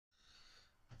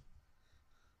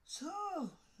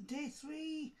day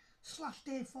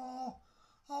 3/day 4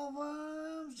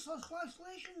 of social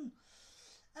isolation,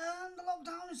 and the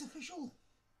lockdown is official.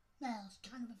 Well, it's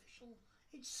kind of official.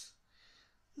 It's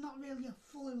not really a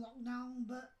fully lockdown,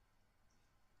 but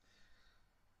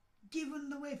given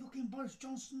the way fucking Boris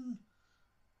Johnson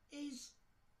is,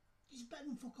 he's better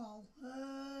than fuck all.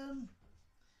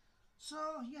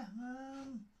 So yeah,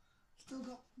 still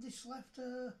got this left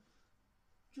due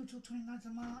till 29th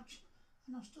of March,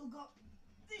 and I've still got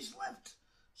this left,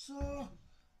 so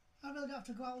I really don't have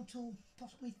to go out until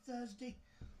possibly Thursday.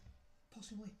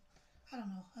 Possibly, I don't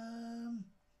know.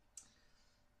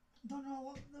 Don't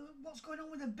know what's going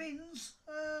on with the bins.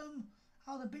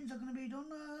 How the bins are going to be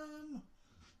done.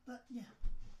 But yeah,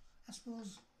 I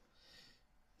suppose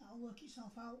that'll work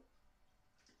itself out.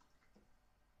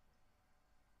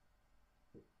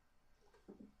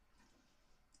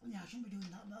 Yeah, I shouldn't be doing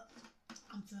that, but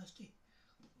I'm thirsty.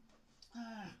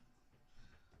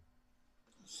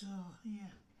 So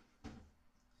yeah.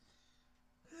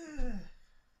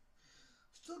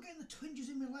 Still getting the twinges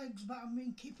in my legs, but I've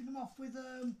been keeping them off with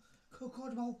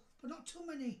Cocodamol, but not too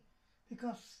many,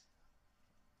 because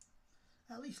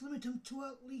at least limit them to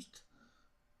at least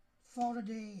 4 a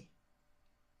day.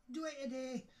 Do 8 a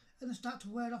day and then start to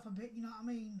wear off a bit, you know what I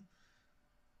mean?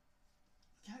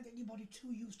 Can't get your body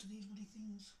too used to these bloody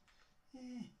things.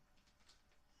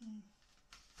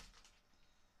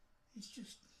 It's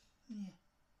just, yeah.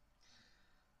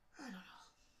 I don't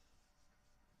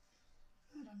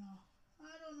know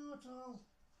at all.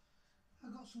 I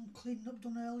got some cleaning up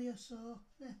done earlier, so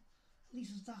yeah, at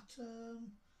least as that.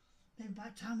 Maybe by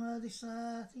the time this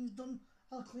thing's done,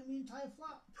 I'll clean the entire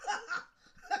flat.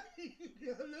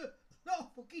 No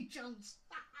fucking chance.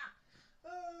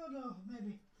 Oh no,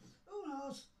 maybe. Who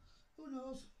knows? Who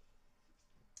knows?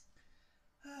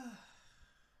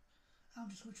 I'm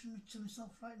just wishing to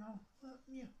myself right now. But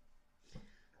yeah.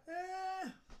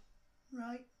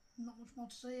 Right. Not much more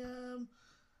to say.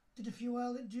 Did a few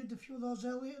of those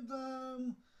earlier.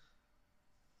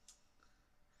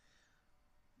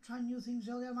 Trying new things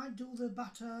earlier. I might do the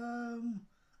Bat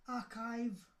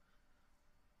archive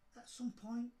at some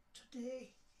point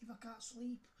today if I can't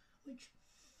sleep, which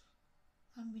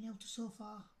I haven't been able to so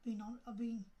far. I've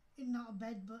been in and out of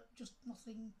bed, but just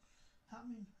nothing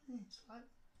happening. It's like,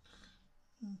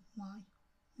 why?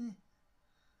 I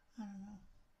don't know.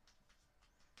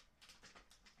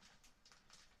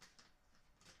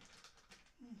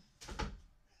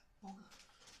 Bugger.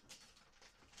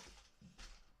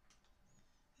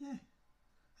 Yeah,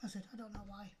 I said I don't know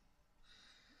why.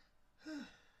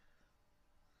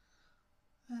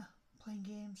 Yeah, playing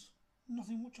games.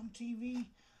 Nothing much on TV.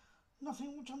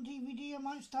 Nothing much on DVD. I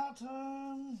might start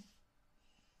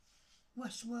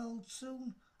Westworld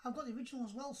soon. I've got the original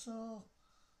as well, so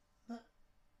but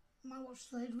I might watch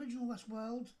the original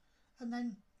Westworld and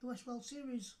then the Westworld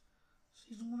series,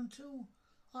 season 1 and 2.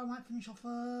 Or I might finish off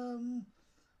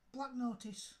Black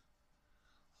Notice.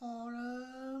 Or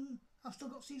I've still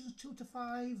got seasons 2 to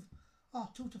 5 or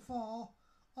 2 to 4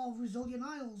 of Resilient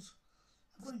Isles.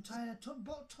 I've got an entire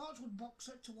Torchwood box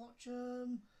set to watch.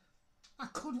 I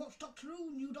could watch Doctor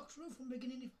Who, new Doctor Who from the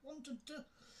beginning if I wanted to.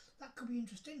 That could be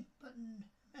interesting, but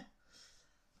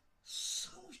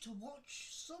so much to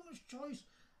watch, so much choice.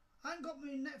 I ain't got my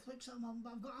Netflix at the moment,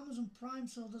 but I've got Amazon Prime,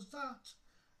 so there's that.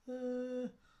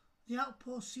 The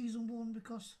Outpost season 1,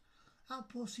 because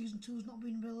Outpost season 2 has not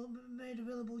been made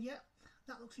available yet.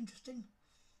 That looks interesting.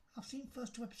 I've seen the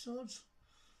first 2 episodes,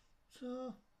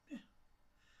 so yeah.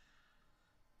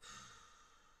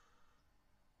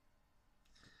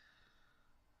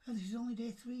 And this is only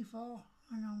day 3, 4,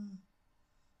 and I'm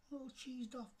a little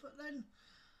cheesed off. But then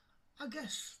I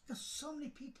guess there's so many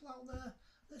people out there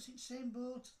that's in the same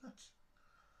boat, that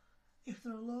if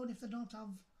they're alone, if they don't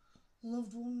have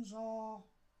loved ones or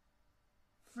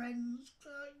friends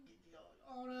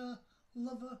or a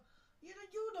lover, you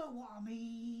know what I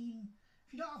mean.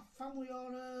 If you don't have family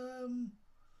or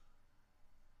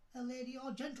a lady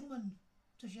or gentleman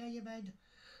to share your bed,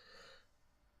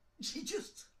 you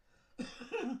just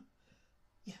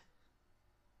yeah.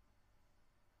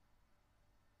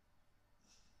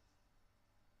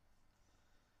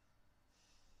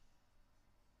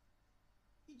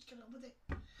 You just get on with it.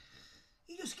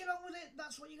 You just get on with it.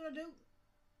 That's what you're gonna do.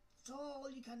 That's all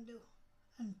you can do.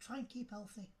 And try and keep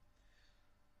healthy.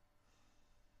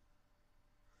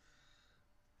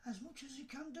 As much as you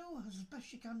can do, as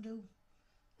best you can do.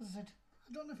 As I said,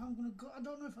 I don't know if I'm gonna go. I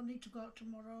don't know if I need to go out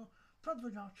tomorrow.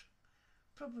 Probably not.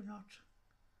 Probably not.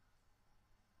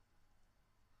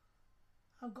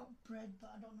 I've got bread,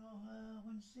 but I don't know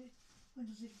when does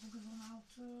it run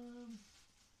out?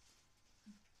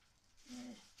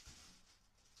 Yeah.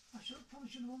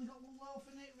 should have only got one loaf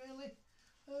in it, really.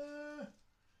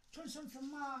 27th of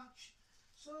March.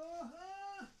 So,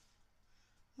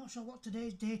 not sure what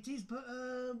today's date is, but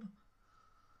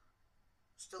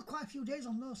still quite a few days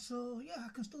on those. So, yeah, I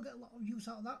can still get a lot of use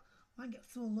out of that. Might get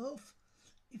through a loaf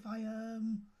if I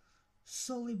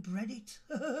solely bread it.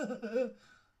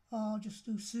 Or just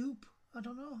do soup. I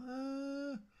don't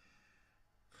know.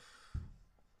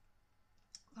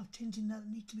 I've tins in there that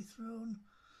need to be thrown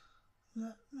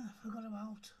that I forgot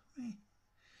about.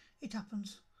 It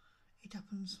happens. It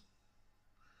happens.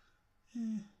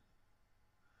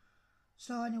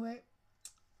 So anyway,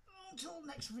 until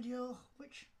next video,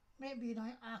 which may be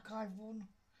an archive one,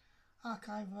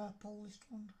 poll list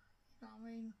one, you know what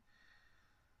I mean?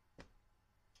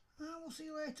 We'll see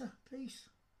you later. Peace.